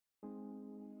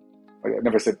I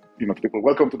never said, to people,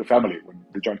 welcome to the family. When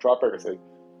they join Travelperk, I say,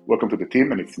 welcome to the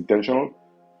team, and it's intentional.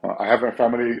 I have a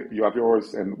family, you have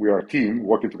yours, and we are a team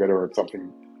working together on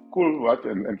something cool, right,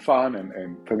 and fun,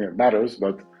 and something that matters,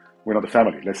 but we're not a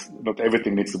family. Not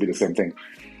everything needs to be the same thing.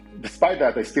 Despite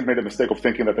that, I still made the mistake of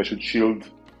thinking that I should shield,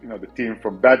 the team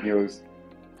from bad news,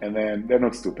 and then they're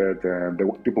not stupid, and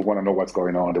people want to know what's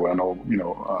going on. They want to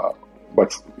know,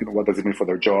 what does it mean for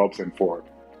their jobs and for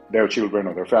their children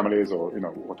or their families or,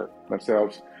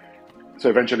 themselves. So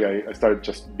eventually I started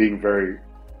just being very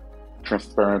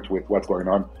transparent with what's going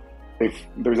on. If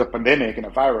there is a pandemic and a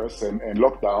virus and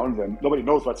lockdowns and nobody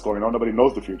knows what's going on, nobody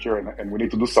knows the future, and we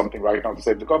need to do something right now to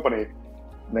save the company,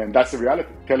 then that's the reality.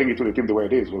 Telling it to the team the way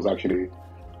it is was actually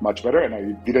much better, and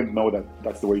I didn't know that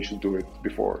that's the way you should do it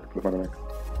before the pandemic.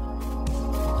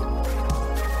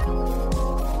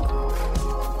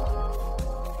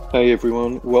 Hey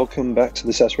everyone, welcome back to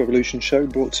the SaaS Revolution Show,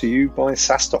 brought to you by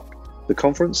SaaStock, the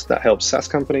conference that helps SaaS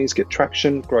companies get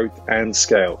traction, growth, and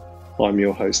scale. I'm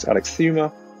your host, Alex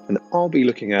Thuma, and I'll be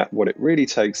looking at what it really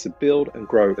takes to build and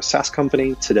grow a SaaS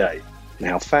company today, and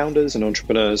how founders and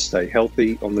entrepreneurs stay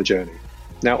healthy on the journey.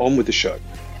 Now on with the show.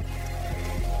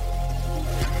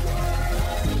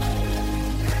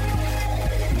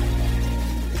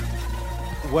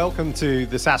 Welcome to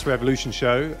the SaaS Revolution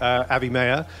Show, Avi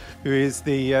Meir, who is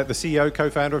the CEO,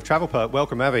 co-founder of Travelperk.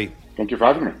 Welcome, Avi. Thank you for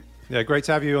having me. Yeah, great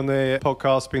to have you on the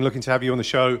podcast. Been looking to have you on the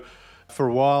show for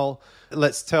a while.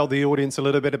 Let's tell the audience a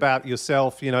little bit about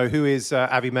yourself. Who is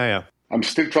Avi Meir? I'm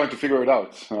still trying to figure it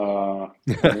out.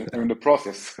 I'm in the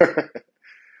process.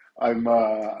 I'm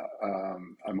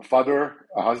a father,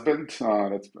 a husband.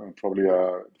 That's probably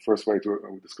the first way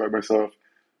to describe myself.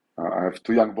 I have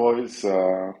two young boys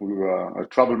who are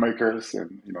troublemakers,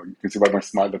 and you can see by my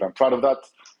smile that I'm proud of that.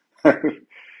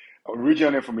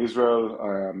 Originally, I'm from Israel.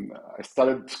 I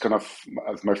started kind of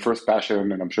as my first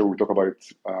passion, and I'm sure we'll talk about it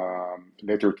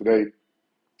later today.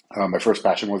 My first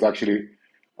passion was actually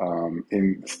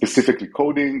in specifically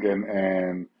coding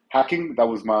and hacking. That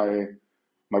was my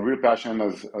real passion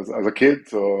as a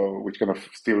kid, which kind of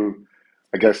still,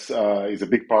 I guess, is a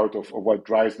big part of what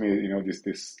drives me.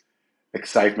 This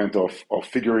excitement of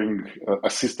figuring a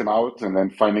system out and then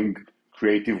finding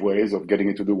creative ways of getting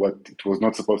it to do what it was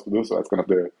not supposed to do. So that's kind of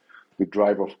the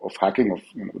drive of hacking, of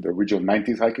the original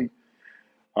 90s hacking.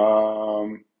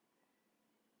 And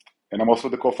I'm also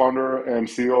the co-founder and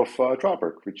CEO of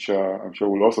Travelperk, which I'm sure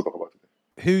we'll also talk about today.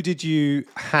 Who did you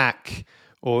hack,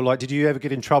 or did you ever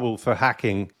get in trouble for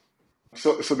hacking?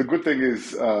 So the good thing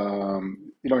is,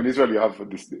 in Israel you have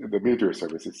the military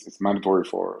service. It's mandatory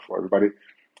for everybody.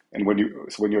 And when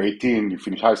you're 18, you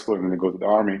finish high school and then you go to the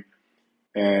army.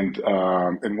 And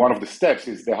one of the steps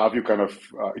is they have you kind of,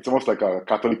 it's almost like a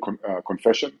Catholic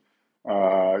confession.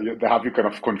 They have you kind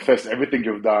of confess everything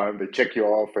you've done. They check you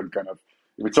off and kind of,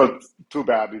 if it's not too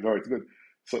bad, it's good.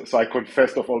 So I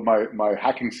confessed of all my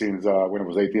hacking sins when I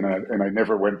was 18, and I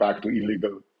never went back to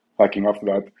illegal hacking after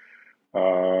that.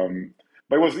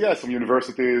 But it was, some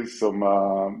universities, some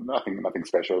nothing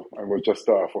special. It was just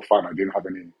for fun. I didn't have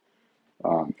any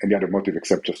other motive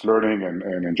except just learning and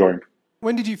enjoying.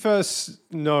 When did you first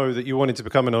know that you wanted to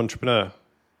become an entrepreneur?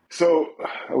 So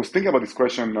I was thinking about this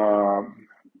question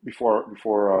before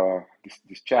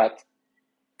this chat,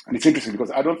 and it's interesting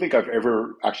because I don't think I've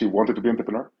ever actually wanted to be an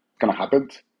entrepreneur. It kind of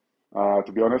happened,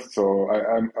 to be honest. So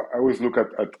I always look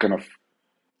at kind of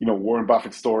Warren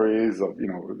Buffett stories of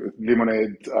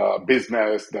lemonade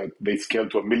business that they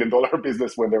scaled to $1 million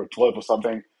business when they were 12 or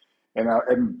something. And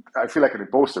I feel like an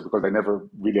imposter because I never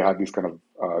really had this kind of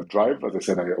drive. As I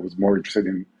said, I was more interested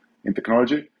in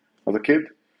technology as a kid.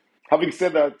 Having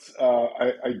said that,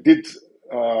 I did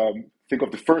think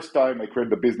of the first time I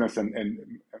created a business and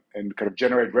kind of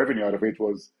generate revenue out of it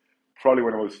was probably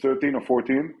when I was 13 or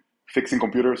 14, fixing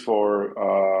computers for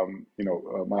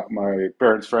my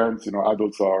parents' friends.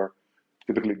 Adults are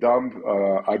typically dumb.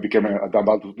 I became a dumb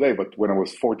adult today, but when I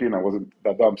was 14, I wasn't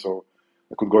that dumb, so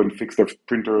I could go and fix their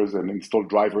printers and install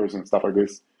drivers and stuff like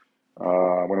this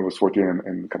when I was 14,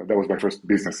 and kind of that was my first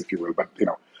business, if you will. But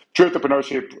true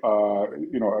entrepreneurship,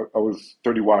 I was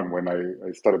 31 when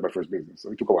I started my first business,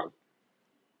 so it took a while.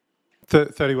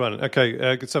 31.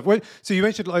 Okay, good stuff. So you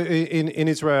mentioned in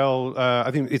Israel,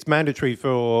 I think it's mandatory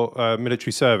for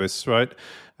military service, right?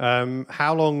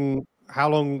 How long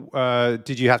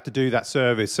did you have to do that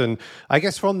service? And I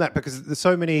guess from that, because there's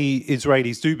so many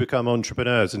Israelis do become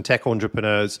entrepreneurs and tech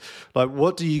entrepreneurs,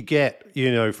 what do you get,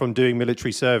 from doing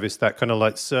military service that kind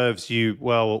of serves you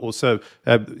well, also,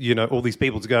 all these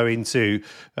people to go into,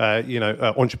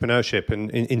 entrepreneurship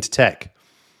and into tech?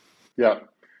 Yeah.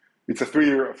 it's a 3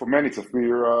 year for men. It's a 3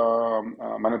 year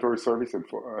mandatory service, and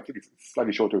for I think it's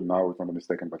slightly shorter now, if I'm not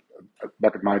mistaken. But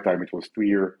back at my time, it was 3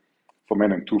 year for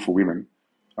men and 2 for women,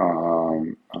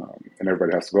 and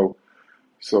everybody has to go.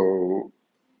 So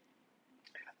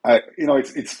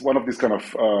it's one of these kind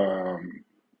of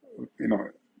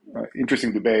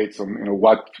interesting debates on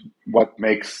what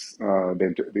makes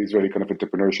the Israeli kind of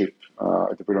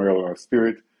entrepreneurial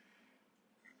spirit.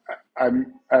 I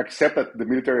accept that the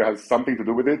military has something to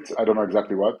do with it. I don't know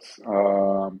exactly what.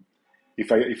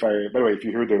 If I by the way, if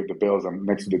you hear the bells, I'm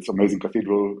next to this amazing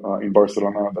cathedral in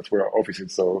Barcelona. That's where our office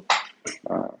is. So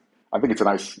I think it's a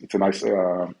nice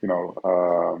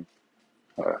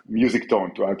music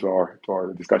tone to add to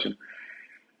our discussion.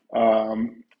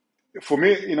 For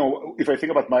me, if I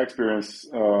think about my experience,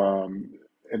 and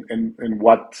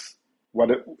what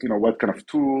kind of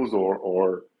tools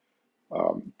or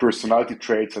personality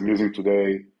traits I'm using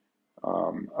today,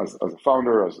 as a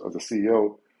founder, as a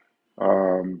CEO,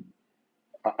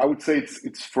 I would say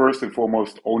it's first and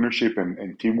foremost ownership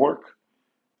and teamwork,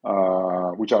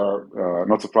 which are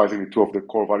not surprisingly 2 of the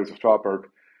core values of Travelperk.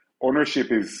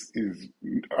 Ownership is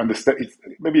understand.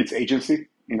 Maybe it's agency,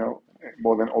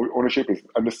 more than ownership is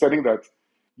understanding that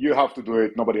you have to do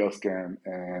it. Nobody else can,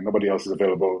 and nobody else is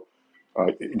available.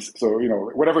 So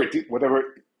whatever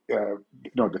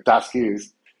the task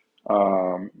is,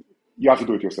 you have to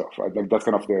do it yourself, right? Like that's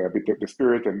kind of the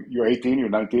spirit. And you're 18, you're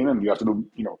 19, and you have to do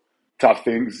tough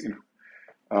things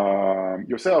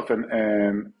yourself,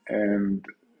 and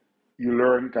you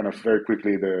learn kind of very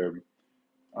quickly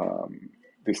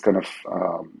this kind of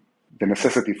the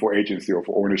necessity for agency or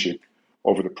for ownership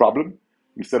over the problem,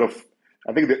 instead of,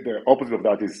 I think the opposite of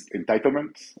that is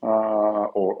entitlement,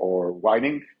 or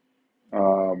whining.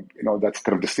 That's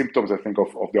kind of the symptoms, I think,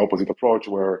 of the opposite approach,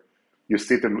 where you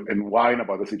sit and whine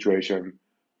about the situation,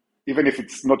 even if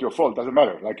it's not your fault. Doesn't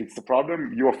matter. Like, it's the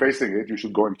problem, you are facing it, you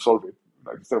should go and solve it.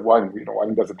 Like, instead of whining,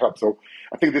 whining doesn't help. So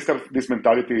I think this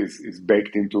mentality is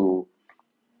baked into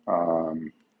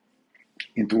the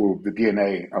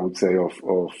DNA, I would say, of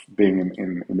being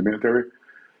in the military,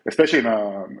 especially in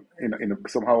a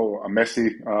somehow a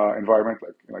messy environment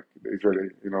like the Israeli.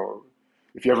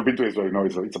 If you ever been to Israel,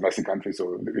 it's a messy country.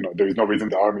 So there is no reason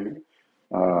the army it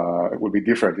will be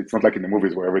different. It's not like in the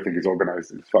movies where everything is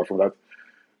organized. It's far from that.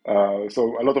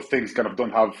 So a lot of things kind of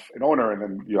don't have an owner, and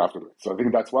then you have to do it. So I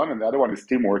think that's one, and the other one is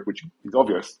teamwork, which is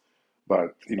obvious,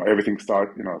 but everything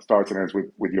starts and ends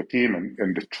with your team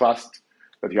and the trust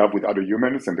that you have with other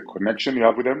humans and the connection you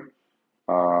have with them.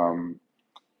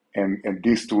 And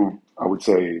these two, I would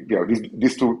say,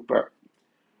 these two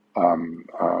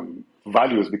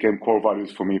values became core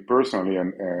values for me personally,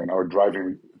 and are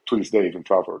driving to this day in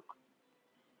Travelperk.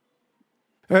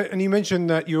 And you mentioned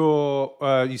that you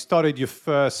started your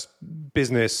first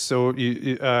business, or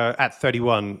you at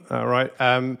 31, right?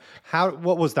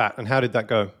 What was that, and how did that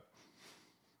go?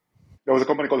 There was a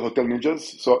company called Hotel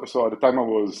Ninjas. So at the time I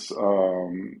was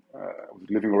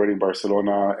living already in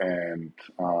Barcelona, and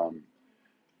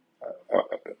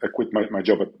I quit my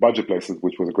job at Budget Places,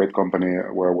 which was a great company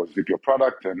where I was VP of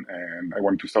product, and I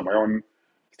wanted to start my own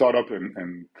startup,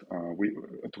 and we,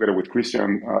 together with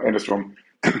Christian Enderstrom,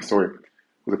 sorry,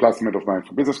 who's a classmate of mine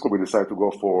from business school, we decided to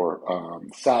go for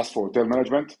SaaS for hotel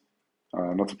management.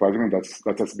 Not surprisingly,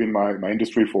 that has been my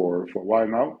industry for a while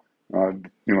now.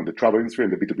 The travel industry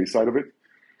and the B2B side of it.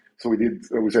 So we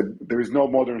said there is no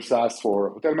modern SaaS for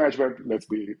hotel management. Let's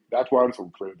be that one. So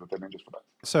we created Hotel Ninjas for that.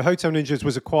 So Hotel Ninjas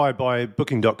was acquired by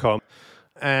Booking.com,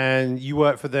 and you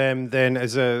worked for them then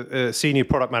as a senior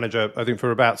product manager, I think, for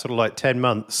about sort of like 10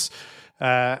 months.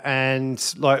 And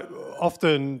like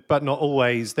often, but not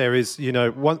always, there is,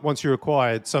 once you're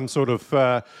acquired, some sort of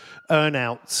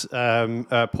earn-out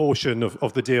portion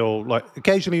of the deal, like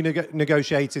occasionally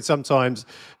negotiated. Sometimes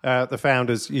the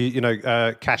founders,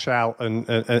 cash out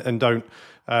and don't,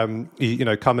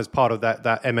 come as part of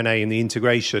that M&A and the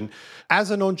integration. As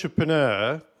an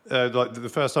entrepreneur, like the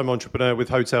first-time entrepreneur with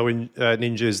Hotel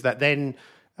Ninjas, that then,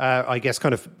 I guess,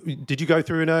 kind of, did you go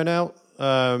through an earn-out?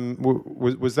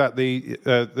 Was that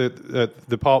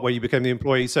the part where you became the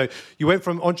employee? So you went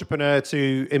from entrepreneur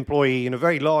to employee in a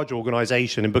very large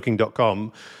organization in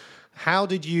Booking.com. How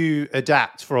did you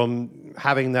adapt from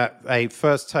having a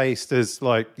first taste as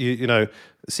like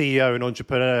CEO and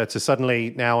entrepreneur to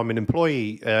suddenly now I'm an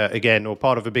employee again, or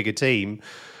part of a bigger team?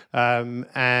 So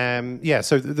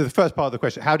the first part of the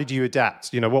question, how did you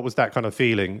adapt? What was that kind of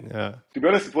feeling? To be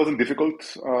honest, it wasn't difficult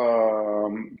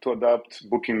to adapt.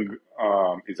 Booking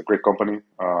is a great company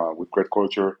with great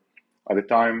culture. At the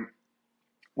time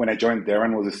when I joined,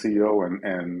 Darren was the CEO,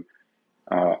 and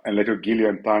later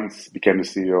Gillian Tans became the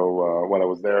CEO while I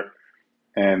was there.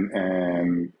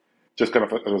 And just kind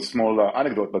of a small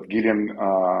anecdote, but Gillian,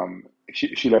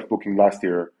 she left Booking last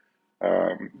year.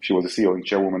 She was the CEO and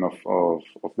chairwoman of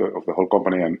the whole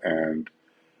company, and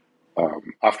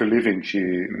after leaving,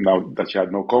 now that she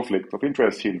had no conflict of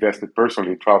interest, she invested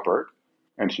personally in Travelperk,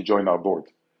 and she joined our board.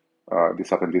 This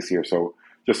happened this year. So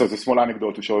just as a small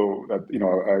anecdote to show that,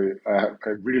 I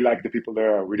really like the people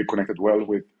there. I really connected well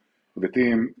with the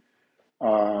team.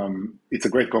 It's a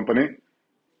great company.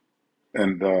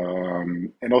 And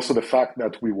also the fact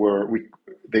that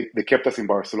they kept us in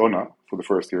Barcelona for the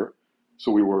first year.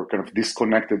 So we were kind of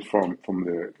disconnected from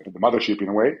the mothership in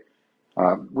a way.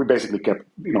 We basically kept,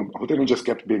 Hotel Ninjas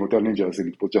kept being Hotel Ninjas,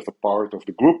 and it was just a part of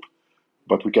the group.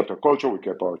 But we kept our culture, we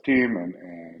kept our team, and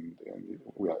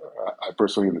I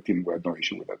personally and the team, we had no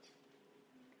issue with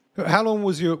that. How long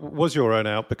was your earn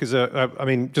out? Because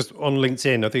just on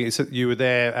LinkedIn, I think it said you were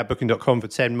there at Booking.com for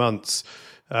 10 months,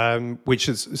 which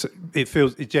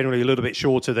feels generally a little bit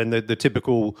shorter than the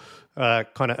typical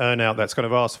kind of earn out that's kind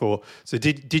of asked for. So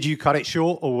did you cut it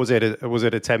short, or was it a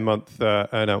 10-month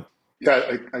earn out?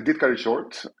 Yeah, I did cut it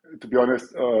short. To be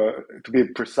honest, to be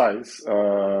precise,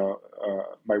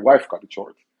 my wife cut it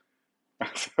short.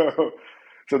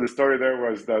 So the story there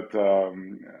was that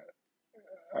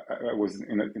I was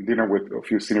in dinner with a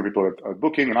few senior people at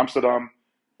Booking in Amsterdam,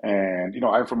 and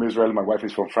I'm from Israel. My wife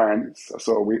is from France.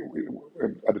 So we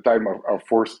at the time our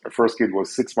first kid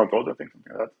was 6 months old, I think,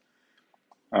 something like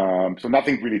that. So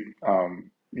nothing really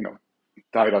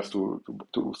tied us to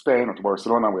Spain or to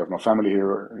Barcelona. We have no family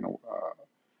here.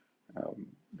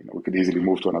 We could easily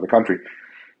move to another country,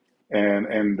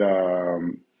 and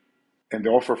the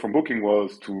offer from Booking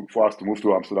was for us to move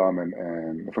to Amsterdam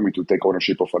and for me to take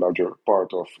ownership of a larger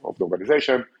part of the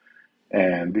organization.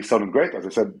 And this sounded great. As I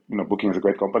said, Booking is a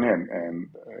great company, and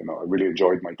I really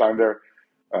enjoyed my time there.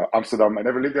 Amsterdam, I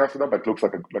never lived in Amsterdam, but it looks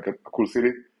like a cool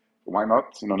city. Why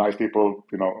not? Nice people.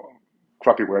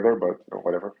 Crappy weather, but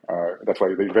whatever. That's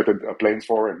why they invented planes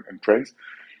and trains.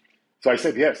 So I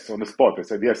said yes on the spot. I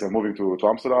said yes. I'm moving to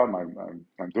Amsterdam.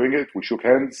 I'm doing it. We shook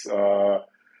hands.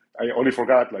 I only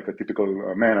forgot, like a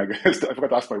typical man, I guess. I forgot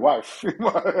to ask my wife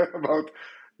about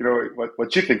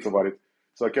what she thinks about it.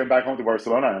 So I came back home to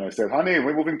Barcelona and I said, "Honey,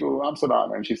 we're moving to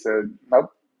Amsterdam," and she said,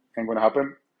 "Nope, ain't gonna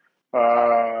happen."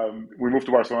 We moved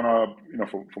to Barcelona,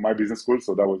 for my business school.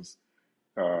 So that was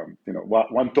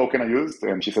one token I used,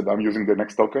 and she said, "I'm using the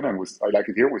next token, and I like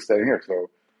it here. We're staying here." So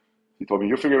she told me,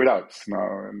 "You figure it out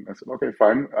now." And I said, "Okay,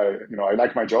 fine. I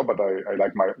like my job, but I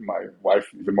like my wife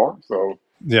even more." So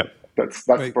yeah, that's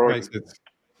great, probably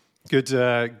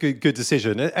good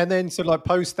decision. And then, so like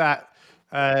post that,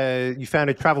 you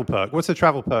founded Travelperk. What's the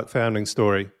Travelperk founding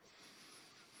story?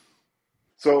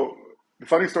 So the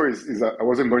funny story is that I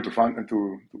wasn't going to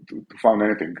found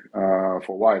anything for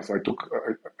a while. So I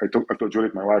told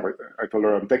Judith, my wife, I told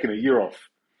her I'm taking a year off.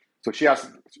 So she asked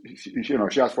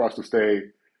for us to stay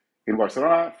in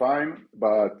Barcelona, fine.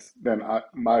 But then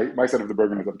my side of the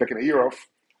bargain is I'm taking a year off.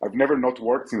 I've never not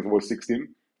worked since I was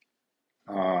 16.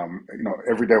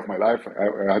 Every day of my life,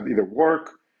 I had either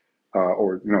work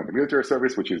or the military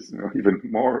service, which is even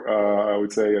more, I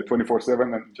would say,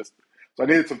 24/7, and so I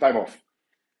needed some time off.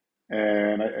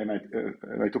 And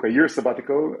I took a year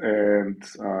sabbatical, and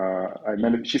I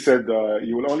managed. She said,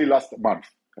 "You will only last a month."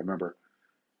 I remember,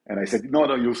 and I said,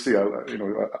 "No, you'll see. I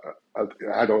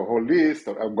had a whole list.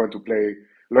 I'm going to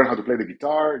learn how to play the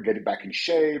guitar, get it back in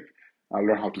shape. I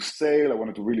learn how to sail. I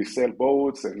wanted to really sail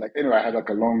boats, and anyway, I had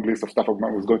a long list of stuff I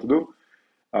was going to do."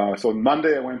 So on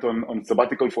Monday, I went on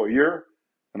sabbatical for a year,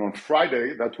 and on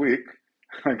Friday that week,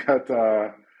 I got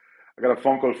a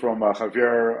phone call from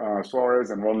Javier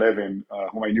Suarez and Ron Levin,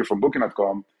 whom I knew from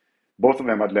Booking.com. Both of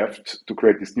them had left to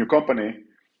create this new company,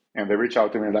 and they reached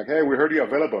out to me like, "Hey, we heard you're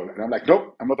available." And I'm like,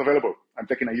 "Nope, I'm not available. I'm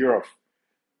taking a year off."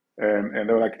 And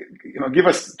they were like, "Give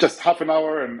us just half an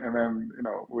hour, and then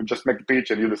we'll just make the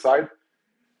pitch and you decide."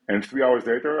 And 3 hours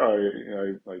later, I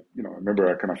remember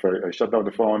I shut down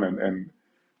the phone and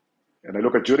I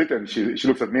look at Judith, and she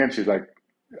looks at me, and she's like,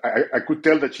 I could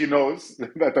tell that she knows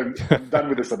that I'm done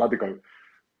with the sabbatical.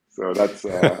 So that's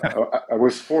I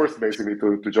was forced basically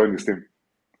to join this team.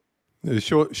 The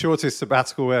shortest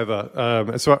sabbatical ever,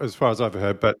 as far as I've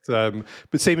heard, but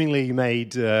seemingly you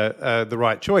made the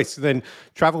right choice. Then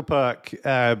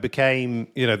Travelperk became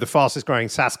the fastest growing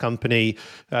SaaS company,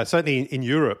 certainly in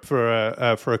Europe for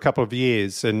a couple of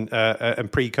years, and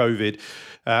pre-COVID.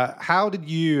 How did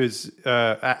you, as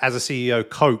a CEO,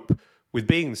 cope with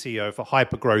being the CEO of a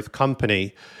hyper growth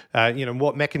company?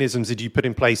 What mechanisms did you put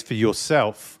in place for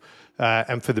yourself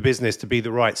and for the business to be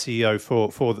the right CEO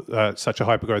for such a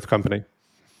hyper growth company?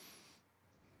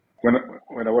 when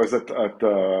when I was at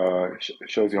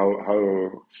shows you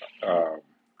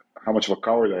how much of a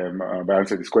coward I am by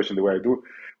answering this question the way I do.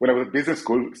 When I was at business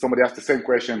school, somebody asked the same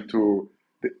question to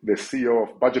the CEO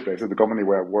of Budget Place, the company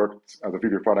where I worked as a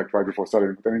video product right before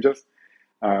starting Ninjas.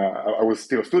 I was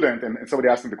still a student, and somebody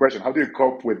asked me the question, "How do you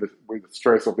cope with the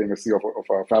stress of being a CEO of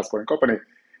a fast-growing company?"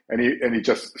 And he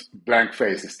just blank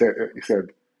face. He said,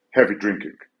 "Heavy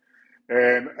drinking."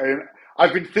 And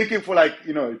I've been thinking for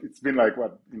it's been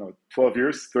 12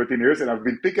 years, 13 years, and I've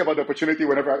been thinking about the opportunity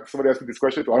whenever somebody asks me this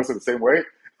question to answer the same way,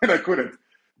 and I couldn't.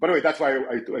 By the way, that's why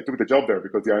I took the job there,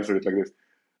 because they answered it like this.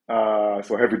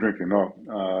 So heavy drinking, no.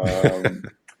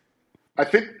 I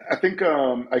think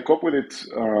I cope with it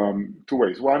two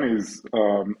ways. One is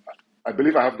I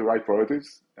believe I have the right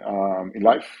priorities in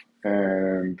life,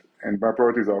 and my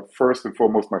priorities are first and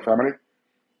foremost my family,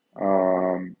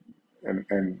 and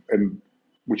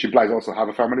which implies also have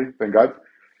a family, thank God.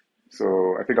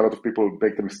 So I think a lot of people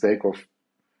make the mistake of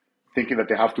thinking that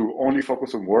they have to only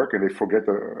focus on work, and they forget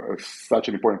such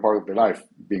an important part of their life,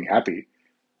 being happy.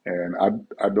 And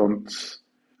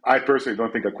I personally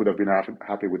don't think I could have been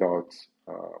happy without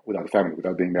a family,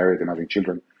 without being married and having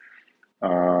children.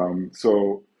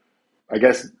 So I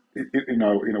guess in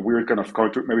a weird kind of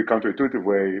maybe counterintuitive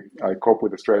way, I cope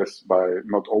with the stress by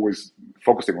not always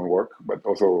focusing on work, but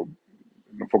also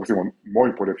focusing on more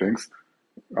important things,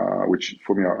 which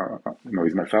for me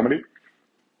is my family.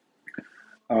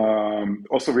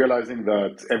 Also realizing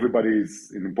that everybody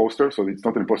is an imposter, so it's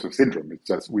not an imposter syndrome. It's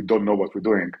just we don't know what we're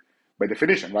doing by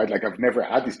definition, right? Like I've never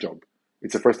had this job.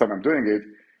 It's the first time I'm doing it.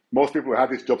 Most people who have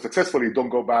this job successfully don't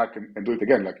go back and do it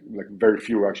again. Like very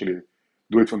few actually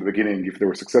do it from the beginning. If they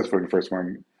were successful in the first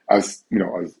one, as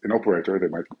an operator, they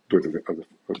might do it as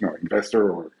an investor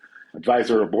or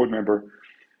advisor or board member.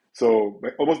 So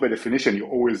almost by definition, you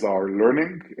always are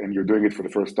learning, and you're doing it for the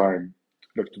first time.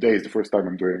 Like today is the first time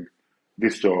I'm doing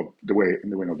this job not the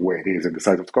way it is and the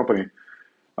size of the company.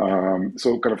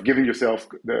 So kind of cutting yourself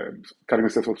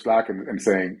some slack and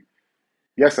saying,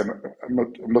 yes, I'm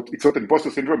not. It's not an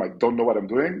imposter syndrome. I don't know what I'm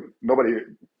doing. Nobody,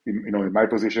 in my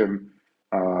position,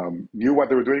 knew what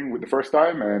they were doing with the first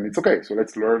time, and it's okay. So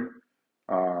let's learn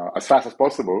as fast as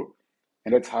possible,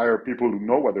 and let's hire people who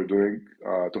know what they're doing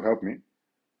to help me.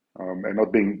 And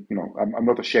not being, I'm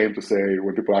not ashamed to say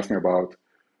when people ask me about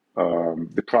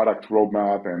the product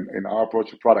roadmap and our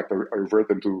approach to product, I revert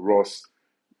them to Ross,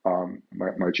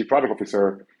 my chief product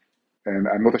officer, and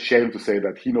I'm not ashamed to say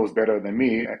that he knows better than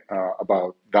me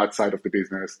about that side of the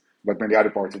business, but many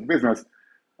other parts of the business.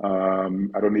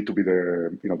 I don't need to be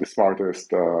the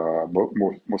smartest,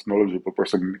 most knowledgeable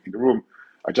person in the room.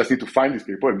 I just need to find these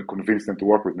people and convince them to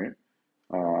work with me.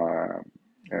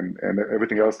 And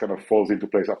everything else kind of falls into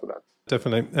place after that.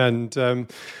 Definitely. And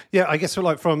I guess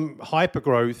from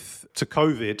hypergrowth to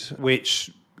COVID, which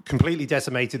completely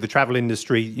decimated the travel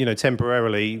industry,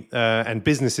 temporarily, and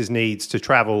businesses' needs to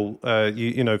travel,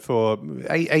 for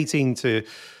 18 to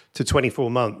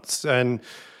 24 months. And,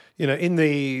 in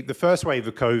the first wave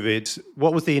of COVID,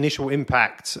 what was the initial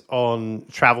impact on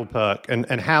Travelperk,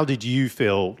 and how did you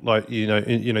feel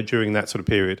during that sort of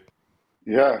period?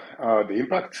 Yeah, the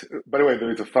impact. By the way, there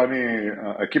is a funny.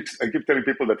 I keep telling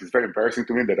people that it's very embarrassing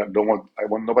to me that I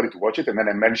want nobody to watch it, and then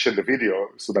I mention the video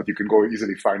so that you can go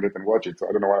easily find it and watch it. So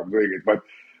I don't know why I'm doing it, but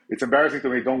it's embarrassing to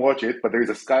me. Don't watch it. But there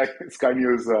is a Sky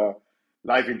News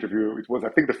live interview. It was, I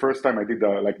think, the first time I did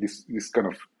this kind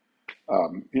of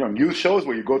news shows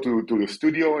where you go to the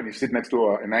studio and you sit next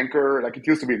to an anchor, like it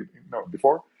used to be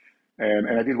before, and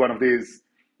I did one of these.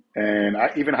 And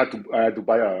I even had to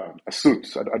buy a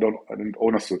suit. I didn't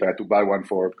own a suit. I had to buy one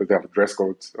because they have a dress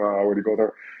code when you go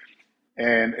there.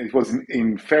 And it was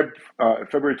in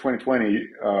February 2020,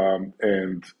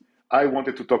 and I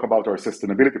wanted to talk about our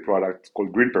sustainability product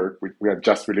called Greenperk. We had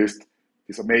just released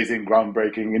this amazing,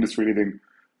 groundbreaking, industry-leading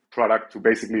product to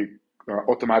basically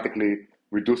automatically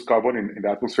reduce carbon in the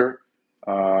atmosphere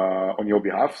on your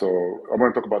behalf. So I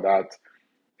want to talk about that,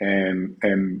 and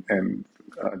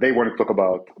they wanted to talk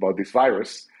about this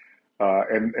virus,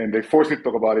 and they forced me to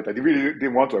talk about it. I really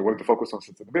didn't want to. I wanted to focus on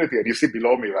sustainability. And you see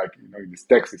below me, in this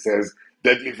text, it says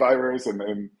deadly virus,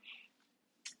 and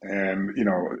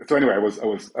So anyway,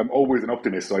 I'm always an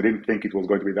optimist, so I didn't think it was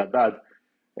going to be that bad,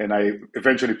 and I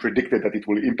eventually predicted that it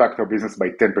will impact our business by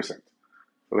 10%.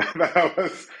 So that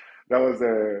was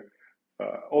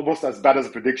almost as bad as a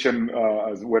prediction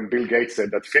as when Bill Gates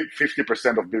said that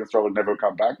 50% of business travel never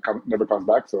comes back.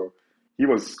 So he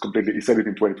said it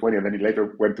in 2020, and then he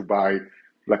later went to buy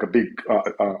like a big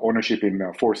ownership in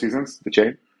Four Seasons, the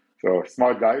chain. So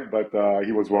smart guy, but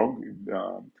he was wrong,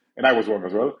 and I was wrong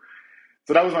as well.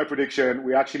 So that was my prediction.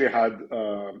 We actually had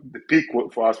the peak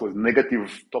for us was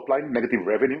negative top line, negative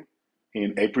revenue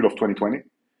in April of 2020,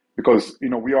 because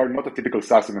we are not a typical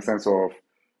SaaS in the sense of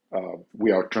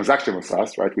we are transactional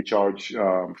SaaS, right? We charge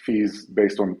fees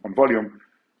based on volume,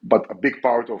 but a big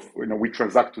part of we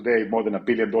transact today more than $1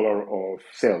 billion of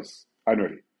sales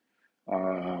annually,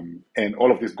 and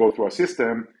all of this goes through our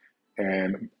system,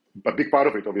 and a big part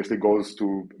of it obviously goes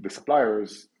to the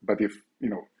suppliers. But if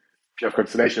you have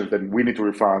cancellations, then we need to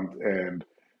refund, and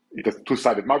it's a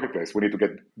two-sided marketplace. We need to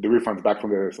get the refunds back from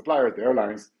the suppliers, the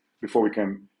airlines, before we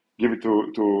can give it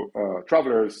to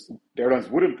travelers. The airlines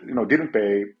didn't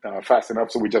pay fast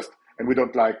enough, so we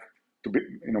don't like to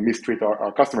mistreat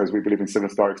our customers. We believe in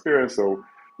 7-star experience, so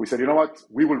we said, you know what,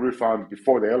 we will refund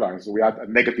before the airlines. So we had a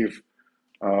negative.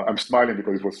 I'm smiling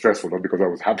because it was stressful, not because I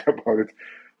was happy about it.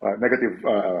 Negative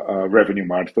revenue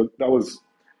month. So that was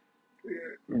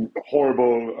a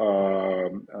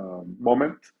horrible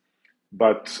moment,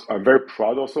 but I'm very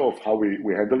proud also of how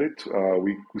we handled it.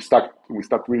 We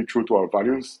stuck really true to our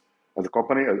values as a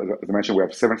company. As I mentioned, we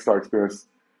have 7-star experience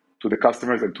to the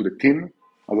customers and to the team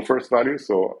as the first value.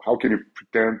 So how can you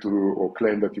pretend to or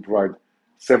claim that you provide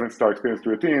 7-star experience to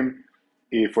your team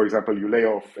if, for example, you lay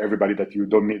off everybody that you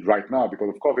don't need right now because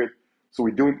of COVID? So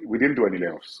we didn't do any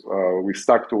layoffs. We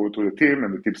stuck to the team,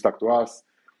 and the team stuck to us,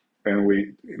 and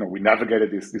we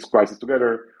navigated this crisis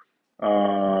together.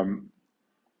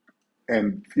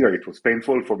 And it was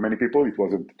painful for many people. It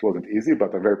wasn't easy,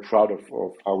 but I'm very proud of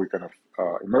how we kind of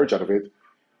emerged out of it.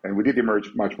 And we did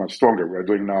emerge much, much stronger. We're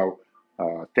doing now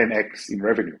 10x in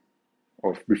revenue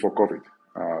of before COVID.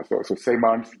 So same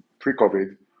month,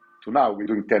 pre-COVID, to now, we're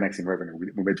doing 10x in revenue.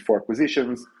 We made 4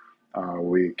 acquisitions.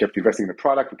 We kept investing in the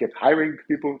product. We kept hiring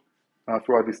people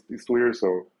throughout these 2 years.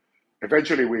 So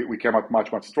eventually, we came out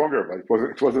much, much stronger, but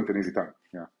it wasn't an easy time.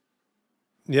 Yeah.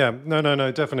 Yeah,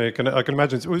 no, definitely. I can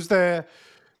imagine. Was there?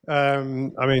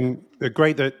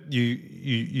 Great that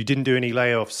you didn't do any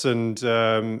layoffs, and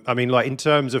in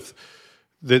terms of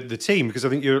the team, because I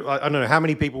think I don't know how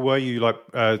many people were you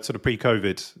sort of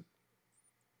pre-COVID.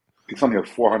 It's only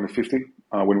 450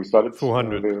 when we started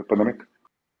 400 the pandemic.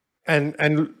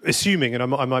 And assuming, and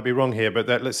I might be wrong here, but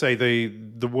that let's say the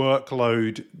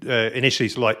workload initially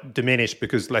diminished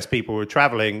because less people were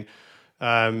traveling.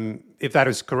 If that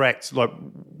is correct,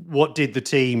 what did the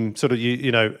team sort of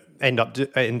end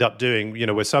up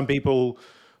doing? Were some people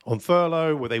on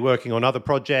furlough? Were they working on other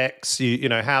projects?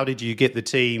 How did you get the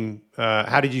team?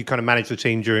 How did you kind of manage the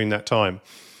team during that time?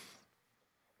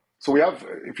 So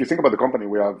if you think about the company,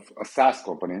 we have a SaaS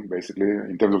company basically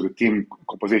in terms of the team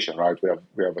composition, right? We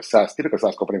have a typical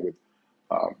SaaS company with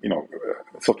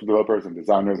software developers and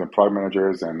designers and product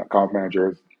managers and account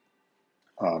managers.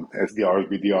 SDRs,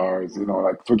 BDRs,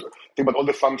 so think about all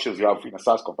the functions you have in a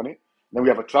SaaS company. Then we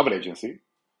have a travel agency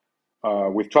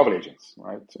with travel agents,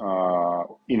 right,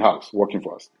 in-house working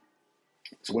for us.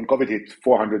 So when COVID hit,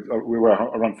 we were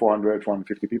around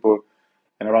 450 people,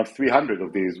 and around 300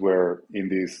 of these were in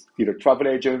these either travel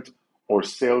agent or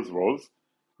sales roles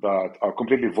that are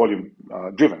completely volume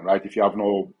driven, right? If you have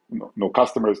no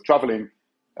customers traveling,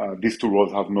 these 2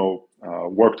 roles have no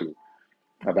work to do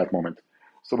at that moment.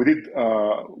 So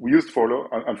we used furlough,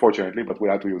 unfortunately, but we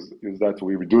had to use that. So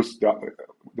we reduced the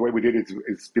way we did it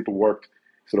is people worked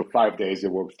sort of 5 days, they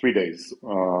worked 3 days,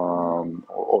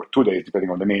 or 2 days, depending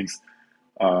on the needs.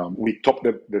 We topped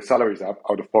the salaries up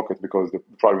out of pocket because the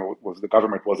problem was the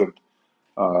government wasn't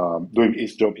doing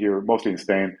its job here, mostly in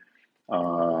Spain,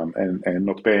 and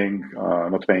not paying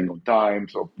on time.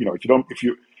 So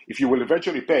if you will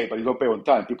eventually pay, but you don't pay on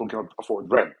time, people cannot afford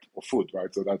rent or food,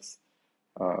 right? So that's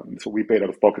so we paid out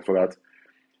of pocket for that,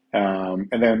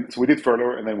 and then so we did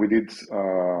furlough, and then we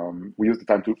used the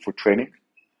time for training.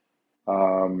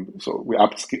 So we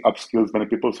upskilled many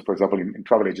people. So for example, in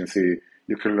travel agency,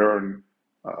 you can learn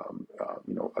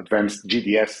advanced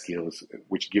GDS skills,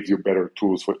 which gives you better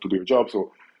tools to do your job.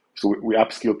 So we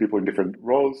upskill people in different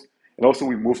roles, and also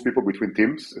we move people between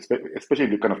teams, especially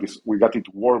in kind of this. We got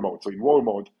into war mode. So in war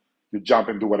mode, you jump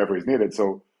and do whatever is needed.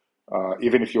 So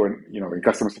even if you're in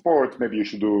customer support, maybe you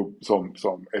should do some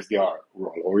SDR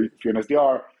role, or if you're an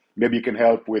SDR, maybe you can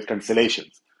help with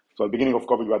cancellations. So at the beginning of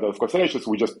COVID, we had a lot of cancellations.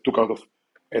 So we just took out of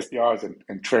SDRs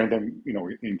and trained them,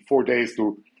 in 4 days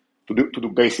to do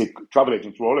basic travel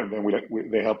agent role, and then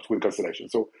they helped with cancellation.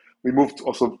 So we moved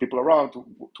also people around to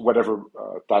whatever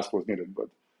task was needed, but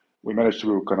we managed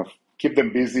to kind of keep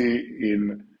them busy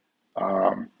in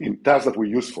tasks that were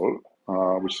useful,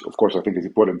 which of course I think is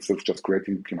important instead of just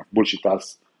creating bullshit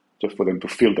tasks just for them to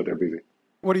feel that they're busy.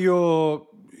 What are your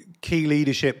key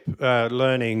leadership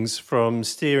learnings from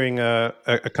steering a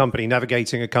company,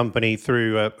 navigating a company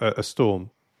through a storm?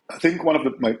 I think one of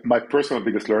my personal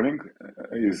biggest learning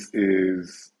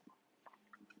is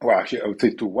well, actually, I would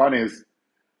say two. One is,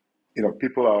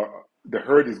 the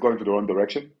herd is going to the wrong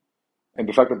direction. And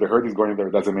the fact that the herd is going there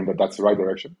doesn't mean that that's the right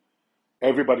direction.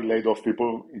 Everybody laid off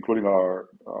people, including our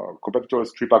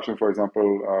competitors. TripAction, for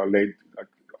example, laid like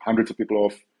hundreds of people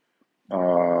off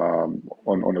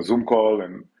on a Zoom call,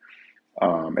 and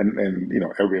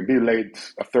Airbnb laid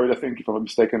a third, I think, if I'm not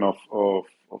mistaken, of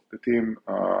the team.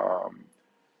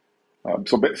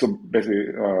 So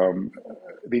basically,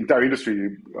 the entire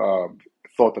industry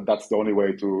thought that that's the only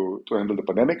way to handle the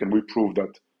pandemic, and we proved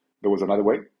that there was another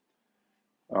way.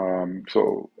 And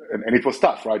it was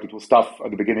tough, right? It was tough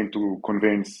at the beginning to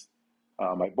convince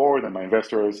my board and my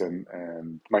investors and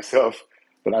myself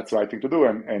that that's the right thing to do.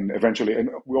 And eventually, and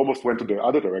we almost went to the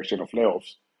other direction of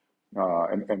layoffs.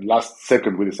 And last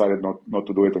second, we decided not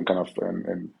to do it, and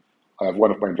I have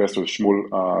one of my investors, Shmuel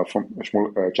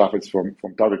Chaffetz from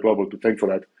Travelperk Global, to thank for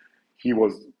that. He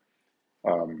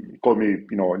called me,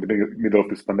 in the middle of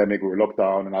this pandemic. We were locked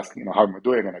down and asking, how am I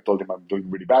doing? And I told him I'm doing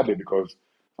really badly because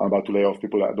I'm about to lay off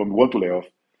people I don't want to lay off.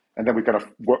 And then we kind of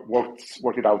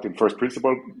worked it out in first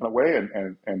principle in a way,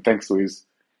 and thanks to his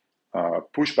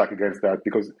pushback against that,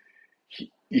 because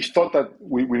he thought that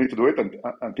we need to do it,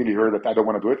 until he heard that I don't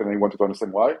want to do it, and then he wanted to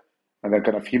understand why. And then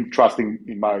kind of him trusting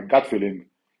in my gut feeling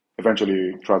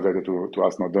eventually translated to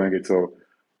us not doing it. So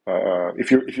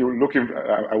if you're looking,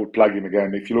 I would plug him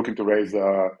again. If you're looking to raise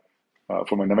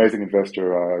from an amazing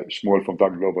investor, Shmuel from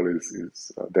Travelperk Global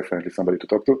is definitely somebody to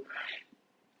talk to.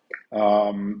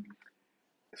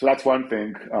 So that's one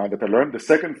thing that I learned. The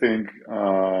second thing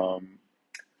I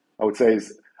would say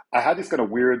is I had this kind of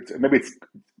weird, maybe it's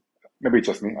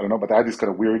just me, I don't know, but I had this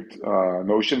kind of weird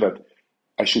notion that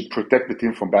I should protect the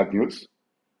team from bad news.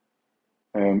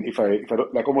 And if I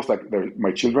don't, like, almost like they're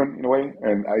my children in a way,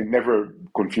 and I never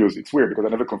confuse, it's weird because I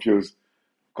never confuse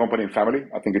company and family.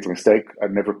 I think it's a mistake. I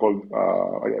never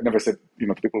said,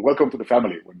 to people, welcome to the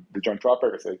family. When they join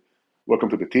Travelperk, I say, welcome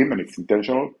to the team, and it's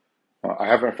intentional. I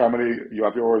have a family, you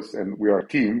have yours, and we are a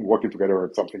team working together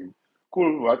on something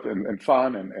cool, right, and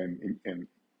fun, and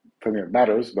family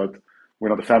matters, but we're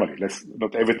not a family.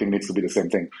 Not everything needs to be the same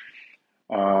thing.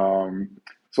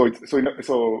 So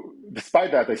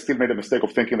despite that, I still made a mistake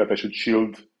of thinking that I should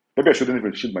shield. Maybe I shouldn't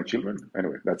even shield my children.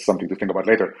 Anyway, that's something to think about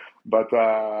later. But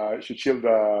I should shield,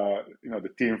 the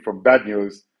team from bad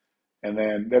news. And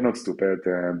then they're not stupid,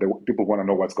 and people want to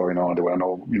know what's going on. They want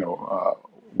to know,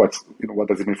 what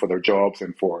does it mean for their jobs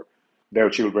and for their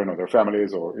children or their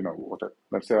families or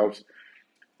themselves.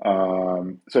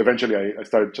 So eventually, I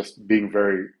started just being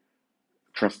very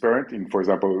transparent. For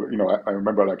example, I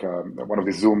remember like one of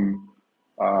the Zoom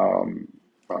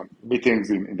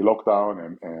meetings in the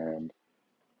lockdown, and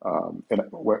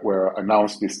where I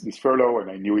announced this furlough, and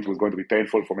I knew it was going to be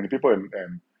painful for many people,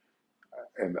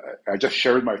 and I just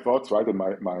shared my thoughts, right, and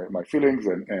my feelings,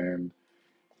 and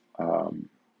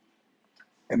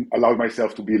allowed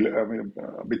myself to be a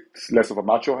bit less of a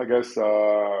macho, I guess.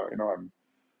 I'm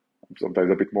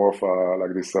sometimes a bit more of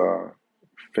like this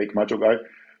fake macho guy.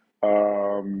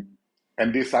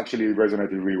 And this actually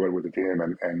resonated really well with the team,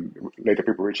 and later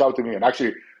people reached out to me and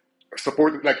actually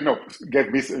supported,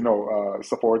 gave me,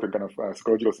 support and kind of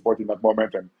psychological support in that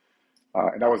moment, and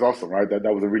that was awesome, right? That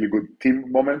was a really good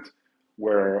team moment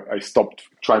where I stopped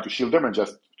trying to shield them and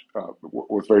just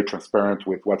was very transparent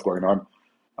with what's going on.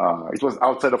 It was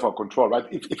outside of our control, right?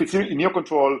 If it's in your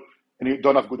control and you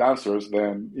don't have good answers,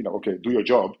 then okay, do your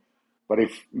job. But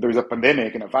if there is a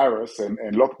pandemic and a virus and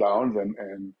lockdowns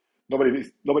and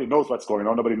nobody knows what's going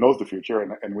on, nobody knows the future,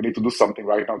 and we need to do something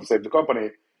right now to save the company,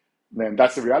 then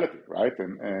that's the reality, right?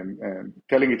 And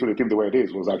telling it to the team the way it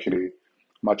is was actually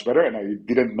much better, and I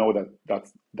didn't know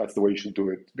that's the way you should do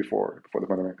it before the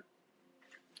pandemic.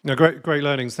 No, great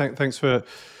learnings. Thanks for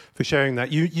sharing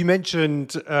that. You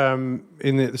mentioned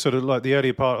in the sort of like the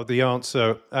earlier part of the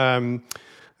answer,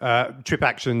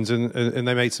 TripActions, and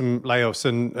they made some layoffs,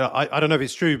 and I don't know if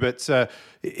it's true, but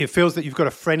it feels that you've got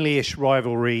a friendly-ish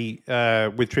rivalry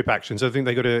with TripActions. I think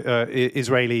they got a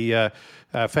Israeli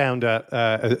founder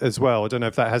as well. I don't know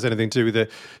if that has anything to do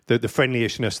with the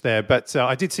friendly-ishness there, but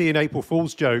I did see an April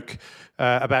Fool's joke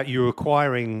about you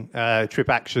acquiring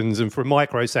TripActions, and for a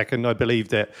microsecond I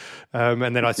believed it,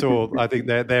 and then I saw I think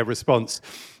their response.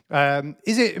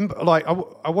 Is it like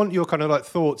I want your kind of like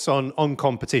thoughts on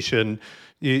competition?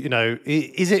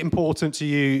 Is it important to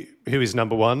you who is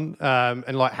number one,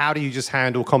 and like how do you just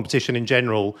handle competition in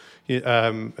general?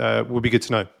 Would be good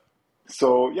to know.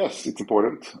 So yes, it's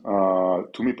important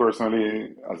to me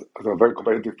personally as a very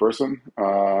competitive person,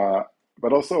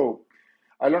 but also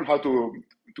I learned how to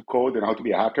code and how to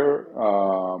be a hacker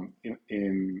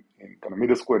in kind of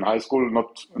middle school and high school,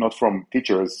 not from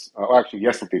teachers, or actually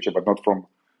yes from teacher, but not from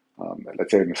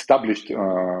let's say an established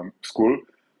school,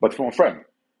 but from a friend.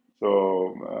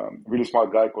 So really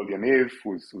smart guy called Yaniv,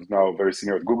 who's now very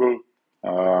senior at Google,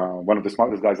 one of the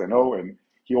smartest guys I know, and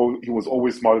he was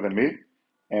always smarter than me,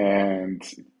 and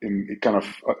it kind of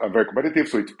very competitive.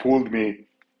 So it pulled me,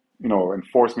 and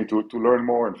forced me to learn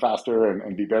more and faster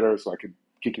and be better, so I could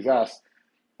kick his ass.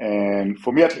 And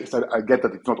for me, at least, I get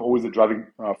that it's not always a driving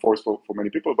force for many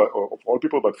people, or all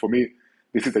people. But for me,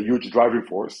 this is a huge driving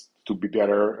force to be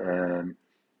better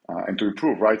and to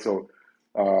improve, right? So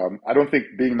I don't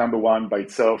think being number one by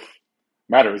itself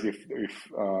matters if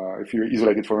you're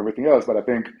isolated from everything else. But I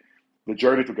think the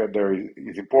journey to get there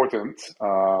is important,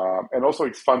 and also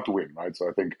it's fun to win, right? So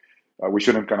I think we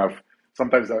shouldn't kind of.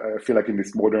 Sometimes I feel like in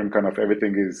this modern kind of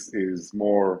everything is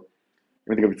more,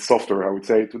 everything a bit softer, I would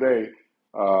say today.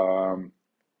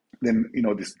 Then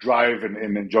this drive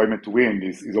and enjoyment to win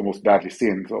is almost badly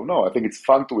seen. So no, I think it's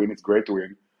fun to win. It's great to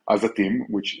win as a team,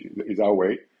 which is our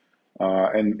way,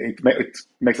 and it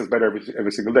makes us better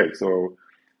every single day. So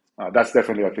that's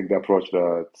definitely, I think, the approach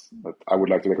that I would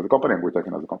like to take as a company, and we're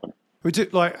taking as a company.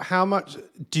 How much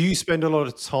do you spend a lot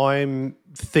of time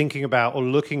thinking about or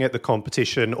looking at the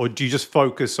competition, or do you just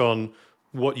focus on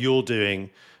what you're doing?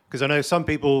 Because I know some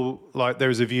people, there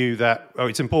is a view that,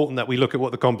 it's important that we look at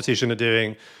what the competition are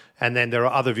doing. And then there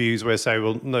are other views where say,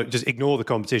 well, no, just ignore the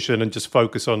competition and just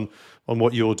focus on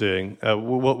what you're doing.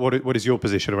 What is your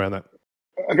position around that?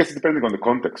 I guess it's depending on the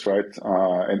context, right?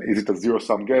 And is it a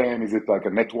zero-sum game? Is it like a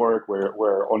network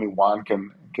where only one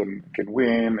can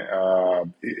win?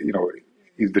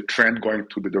 Is the trend going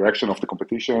to the direction of the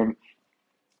competition?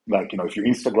 If you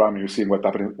Instagram, you're seeing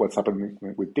what's happening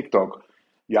with TikTok,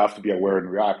 you have to be aware and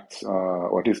react,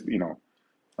 or at least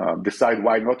decide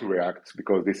why not to react,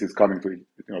 because this is coming to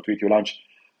eat your lunch.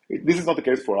 This is not the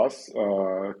case for us.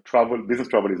 Business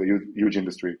travel is a huge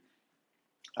industry.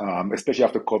 Especially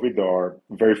after COVID, there are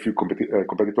very few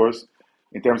competitors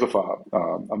in terms of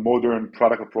a modern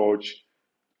product approach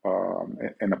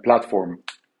and a platform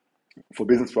for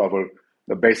business travel.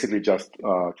 They're basically just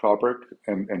Travelperk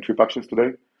and TripActions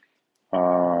today,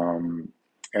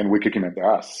 and we're kicking at the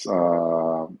ass,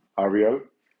 Ariel.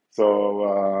 So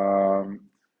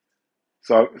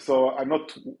I'm not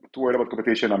too worried about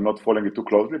competition. I'm not following it too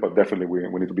closely, but definitely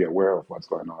we need to be aware of what's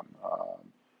going on.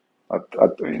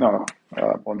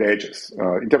 On the edges.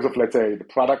 In terms of, let's say, the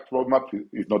product roadmap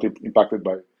is not impacted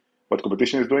by what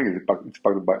competition is doing. It's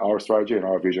impacted by our strategy and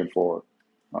our vision for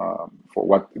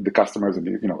what the customers and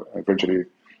eventually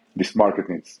this market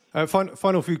needs.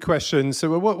 Final few questions.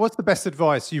 So, what's the best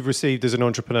advice you've received as an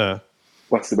entrepreneur?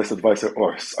 What's the best advice?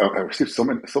 I received so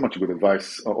much good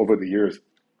advice over the years.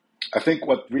 I think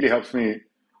what really helps me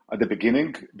at the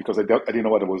beginning, because I didn't know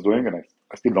what I was doing, and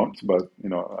I still don't, but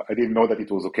I didn't know that it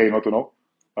was okay not to know.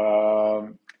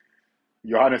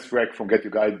 Johannes Freck from Get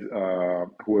Your Guide,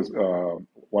 who was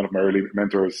one of my early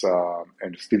mentors,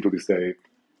 and still to this day,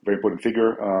 very important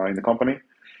figure in the company.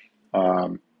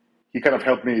 He kind of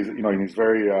helped me, in his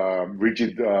very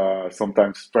rigid,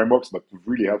 sometimes frameworks, but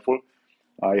really helpful.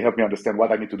 He helped me understand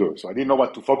what I need to do. So I didn't know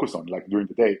what to focus on. Like during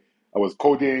the day, I was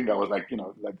coding. I was like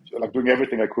doing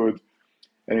everything I could.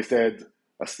 And he said,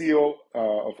 a CEO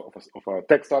of a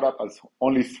tech startup has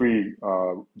only three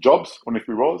jobs, only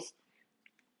three roles.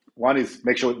 One is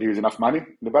make sure there is enough money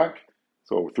in the bank.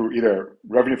 So through either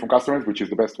revenue from customers, which is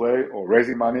the best way, or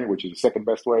raising money, which is the second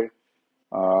best way,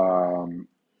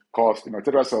 cost,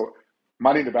 etc. So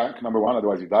money in the bank, number one,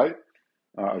 otherwise you die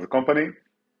as a company.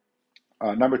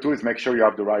 Number two is make sure you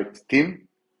have the right team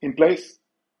in place.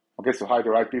 Okay, so hire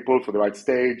the right people for the right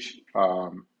stage.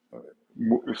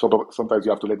 So sometimes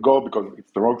you have to let go because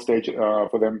it's the wrong stage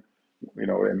for them,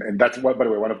 and that's what, by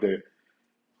the way, one of the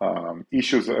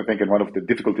issues, I think, and one of the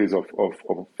difficulties of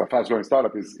a fast-growing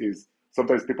startup is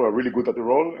sometimes people are really good at the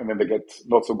role and then they get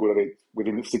not so good at it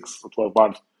within 6 or 12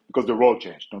 months because the role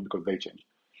changed, not because they changed.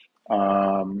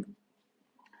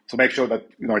 So make sure that,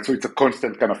 it's a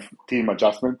constant kind of team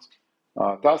adjustment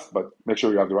task, but make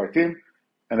sure you have the right team.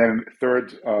 And then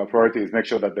third priority is make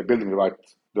sure that they're building the right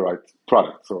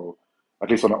product. So at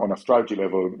least on a strategy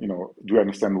level, do you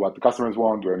understand what the customers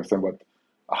want? Do you understand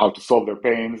how to solve their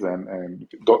pains? And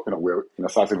we're in a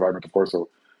SaaS environment, of course, so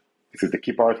this is the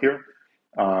key part here.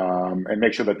 And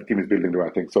make sure that the team is building the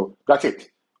right thing. So that's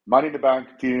it. Money in the bank,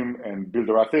 team, and build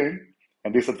the right thing.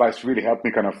 And this advice really helped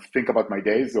me kind of think about my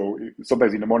days. So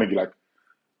sometimes in the morning, you're like,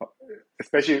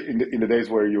 especially in the days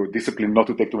where you're disciplined not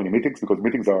to take too many meetings, because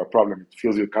meetings are a problem. It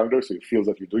fills your calendar, so it feels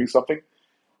that you're doing something,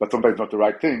 but sometimes not the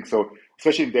right thing. So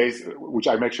especially in days, which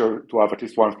I make sure to have at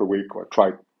least once per week, or try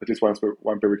at least one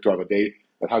per week to have a day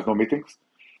that has no meetings.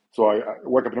 So I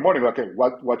wake up in the morning, okay,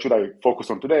 what should I focus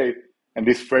on today? And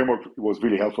this framework was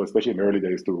really helpful, especially in the early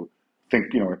days, to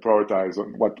think, and prioritize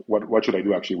on what should I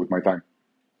do actually with my time.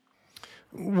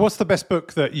 What's the best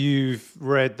book that you've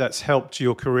read that's helped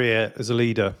your career as a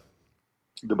leader?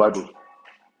 The Bible,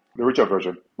 the original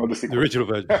version, not the sequel. The original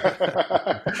version.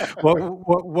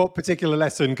 What particular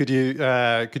lesson could you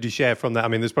share from that? I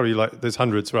mean, there's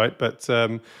hundreds, right? But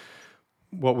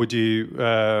what would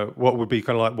be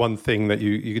kind of like one thing that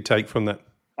you could take from that?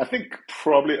 I think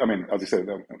probably, I mean, as you said,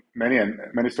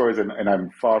 many stories, and I'm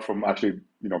far from actually,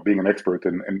 being an expert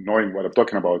and knowing what I'm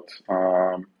talking about.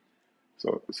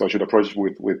 So I should approach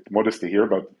it with modesty here,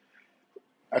 but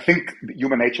I think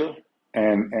human nature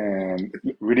and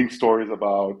reading stories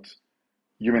about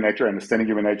human nature, understanding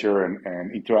human nature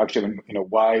and interaction,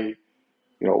 why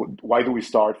do we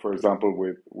start, for example,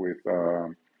 with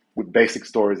basic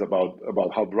stories about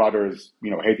how brothers,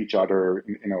 hate each other,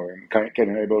 and can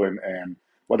enable, and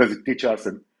what does it teach us?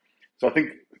 And so I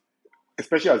think,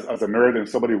 especially as a nerd and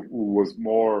somebody who was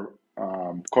more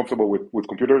comfortable with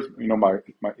computers, in my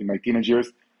teenage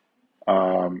years,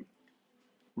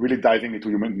 really diving into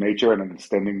human nature and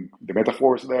understanding the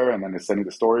metaphors there and understanding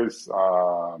the stories,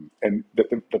 and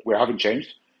that we haven't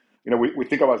changed. We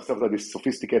think of ourselves as this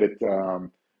sophisticated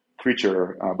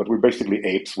creature, but we're basically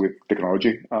apes with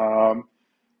technology,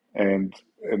 and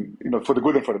for the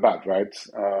good and for the bad, right?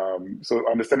 So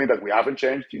understanding that we haven't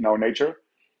changed in our nature,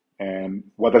 and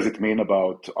what does it mean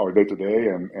about our day to day,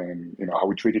 and how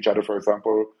we treat each other, for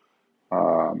example,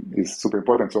 is super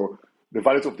important. So the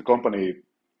values of the company,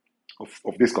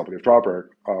 of this company, Travelperk,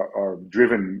 are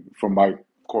driven from my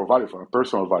core values, from my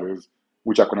personal values,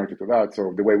 which are connected to that.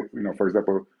 So the way, for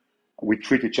example, we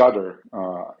treat each other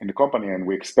in the company and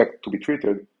we expect to be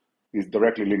treated is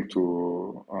directly linked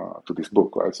to this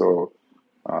book, right? So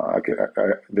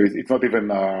it's not even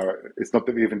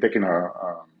taking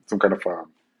some kind of a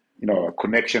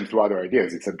connection to other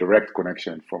ideas. It's a direct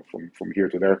connection from here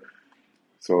to there.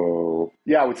 So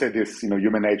yeah, I would say this,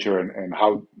 human nature and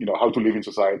how to live in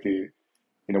society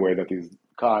in a way that is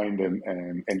kind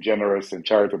and generous and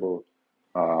charitable,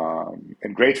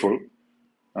 and grateful.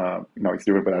 It's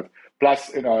different by that.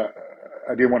 Plus,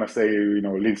 I didn't want to say,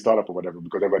 lean startup or whatever,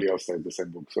 because everybody else says the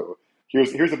same book. So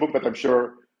here's a book that I'm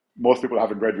sure most people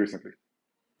haven't read recently.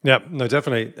 Yeah, no,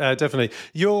 definitely.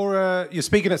 You're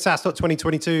speaking at SaaStock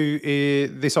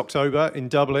 2022 this October in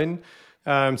Dublin.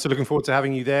 So looking forward to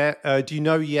having you there. Do you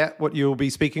know yet what you'll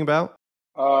be speaking about?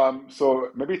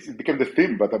 So maybe it became the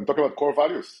theme, but I'm talking about core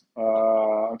values.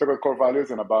 I'm talking about core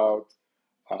values and about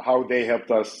how they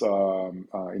helped us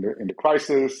in the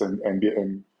crisis and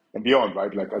beyond,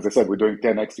 right? Like, as I said, we're doing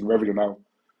 10x in revenue now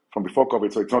from before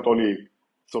COVID. So it's not only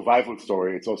survival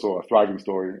story, it's also a thriving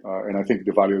story. And I think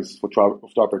the values of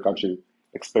Travelperk actually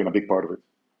explain a big part of it.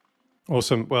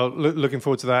 Awesome. Well, looking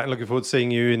forward to that, and looking forward to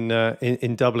seeing you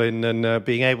in Dublin and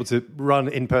being able to run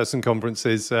in-person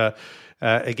conferences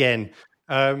again.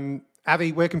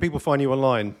 Avi, where can people find you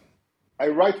online? I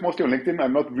write mostly on LinkedIn.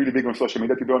 I'm not really big on social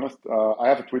media, to be honest. I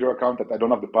have a Twitter account that I don't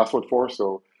have the password for,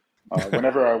 so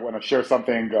whenever I want to share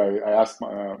something, I ask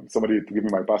somebody to give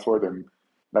me my password, and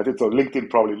that's it. So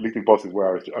LinkedIn posts is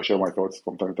where I share my thoughts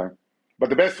from time to time. But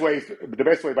the best way,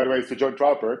 by the way, is to join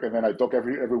Travelperk, and then I talk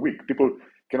every week. People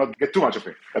cannot get too much of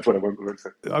it. That's what I want to say.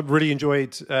 I've really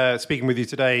enjoyed speaking with you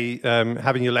today,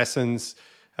 having your lessons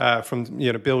from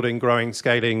building, growing,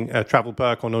 scaling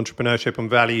Travelperk on entrepreneurship, on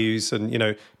values, and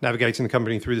navigating the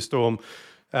company through the storm.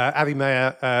 Avi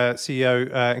Meir, CEO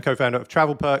and co-founder of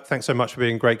Travelperk, thanks so much for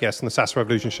being a great guest on the SaaS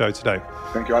Revolution show today.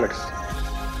 Thank you, Alex.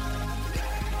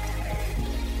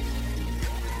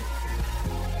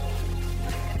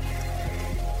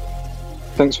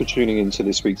 Thanks for tuning in to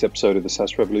this week's episode of the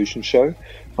SaaS Revolution show.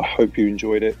 I hope you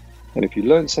enjoyed it. And if you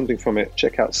learned something from it,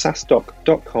 check out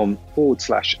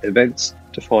saastock.com/events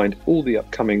to find all the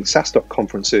upcoming SaaStock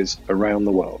conferences around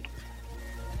the world.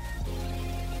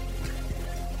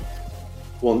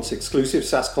 Want exclusive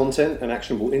SaaS content and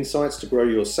actionable insights to grow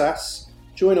your SaaS?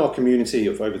 Join our community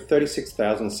of over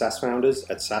 36,000 SaaS founders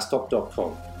at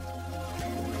saastock.com.